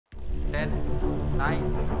9,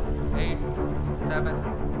 8, 7,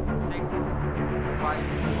 6, 5,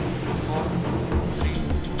 4, 3,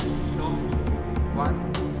 2,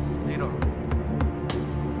 1, 0.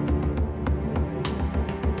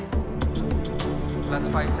 Plus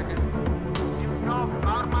 5 seconds.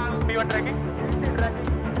 Normal. You are tracking?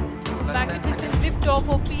 Magnificent liftoff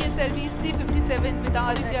of PSLV C-57 with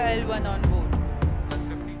Aditya-L1 on board. Plus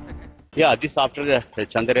 15 seconds. Yeah, this after the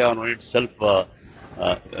Chandrayaan itself,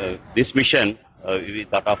 this mission we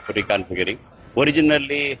thought of reconfiguring.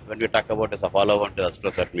 Originally, when we talk about as a follow-on to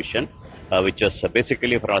AstroSat mission, which is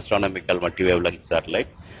basically for astronomical multi-wavelength satellite,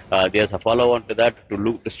 there's a follow-on to that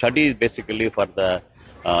to study basically for the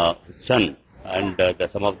sun and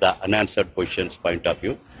some of the unanswered questions point of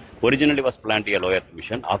view. Originally was planned a low Earth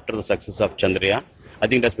mission. After the success of Chandrayaan, I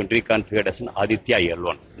think that's been reconfigured as an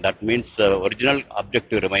Aditya-L1. That means original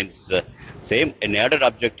objective remains same. An added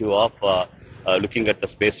objective of looking at the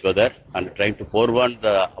space weather and trying to forward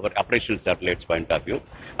our operational satellites point of view.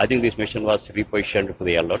 I think this mission was repositioned to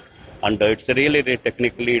the L1. And it's really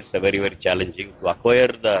technically it's very, very challenging to acquire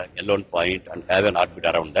the L1 point and have an orbit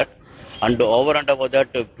around that. And over and above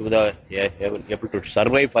that, to able to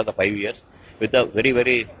survive for the 5 years with a very,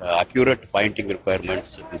 very accurate pointing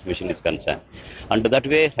requirements, this mission is concerned. And that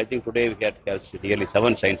way, I think today we have nearly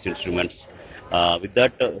 7 science instruments. With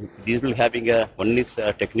that, these will having one is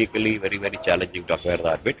technically very, very challenging to acquire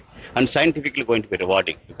the orbit, and scientifically going to be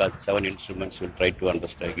rewarding because 7 instruments will try to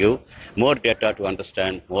understand, give more data to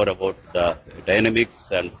understand more about the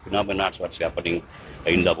dynamics and phenomena what's happening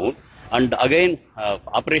in the moon. And again,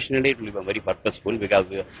 operationally, it will be very purposeful because,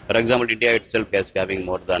 for example, India itself is having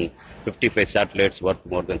more than 55 satellites worth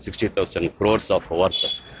more than 60,000 crores of worth.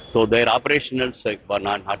 So their operationals are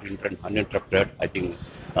not uninterrupted. I think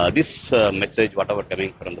this message, whatever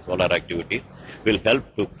coming from the solar activities, will help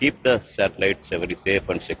to keep the satellites very safe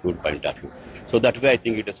and secure point of view. So that way, I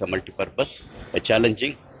think it is a multi-purpose,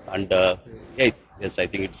 challenging, and yes, I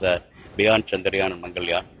think it's beyond Chandrayaan and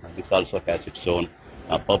Mangalyaan. This also has its own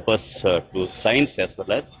purpose to science as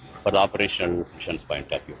well as for the operational missions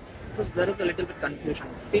point of view. So there is a little bit confusion.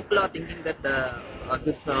 People are thinking that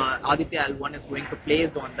this Aditya-L1 is going to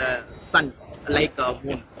place on the sun like a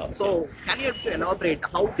moon. So can you elaborate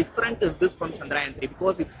how different is this from Chandrayaan-3?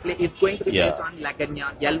 Because it's going to be placed on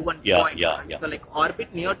Lagrangian L1 point. So like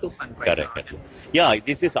orbit near to sun, right? Correct. Yeah,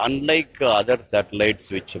 this is unlike other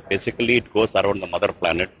satellites which basically it goes around the mother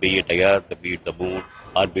planet, be it Earth, be it the moon,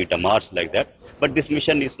 or be it a Mars like that. But this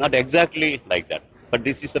mission is not exactly like that. But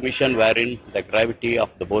this is the mission wherein the gravity of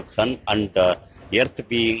the both sun and Earth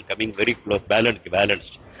being coming very close,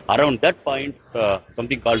 balanced. Around that point,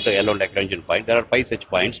 something called the L1 Lagrangian point. There are 5 such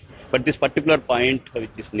points, but this particular point,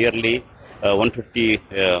 which is nearly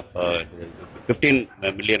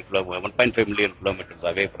 1.5 million kilometers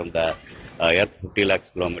away from the Earth, 50 lakhs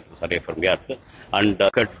kilometers away from Earth, and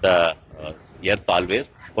look at the Earth always.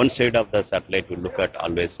 One side of the satellite will look at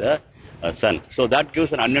always sun. So that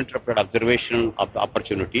gives an uninterrupted observational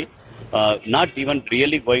opportunity, not even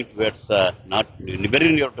really going towards, not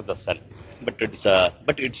very near to the sun, but it's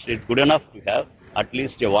good enough to have at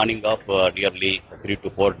least a warning of nearly 3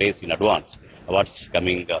 to 4 days in advance what's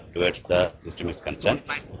coming towards the system is concerned.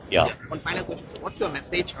 One final question. So what's your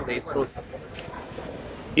message to the ISRO?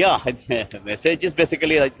 Yeah, the message is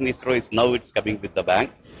basically I think ISRO is now it's coming with the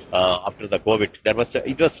bang. After the COVID,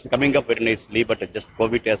 it was coming up very nicely, but just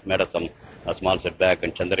COVID has made us some small setback,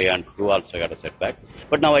 and Chandrayaan-2 also got a setback.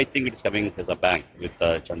 But now I think it's coming as a bang with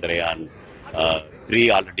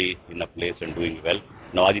Chandrayaan-3 already in a place and doing well.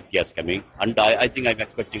 Now Aditya is coming, and I think I'm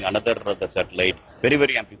expecting another satellite, very,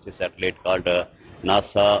 very ambitious satellite called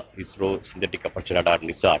NASA ISRO Synthetic Aperture Radar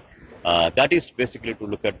NISAR. That is basically to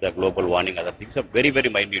look at the global warning, other things, are very, very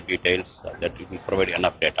minute details that will provide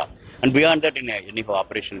enough data. And beyond that, in any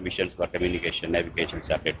operational missions for communication, navigation,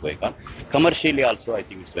 satellite going on, commercially also, I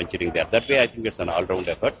think it's venturing there. That way, I think it's an all-round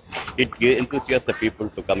effort. It enthusiasts the people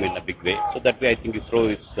to come in a big way. So that way, I think ISRO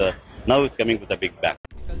is now is coming with a big bang.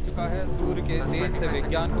 निकल चुका है सूर्य के तेज से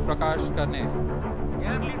विज्ञान को प्रकाश करने।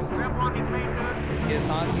 इसके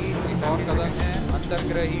साथ ही एक और कदम है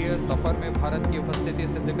अंतर्ग्रहीय सफर में भारत की उपस्थिति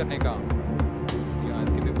सिद्ध करने का। जहाँ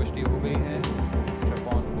इसकी भी पुष्टि हो गई है।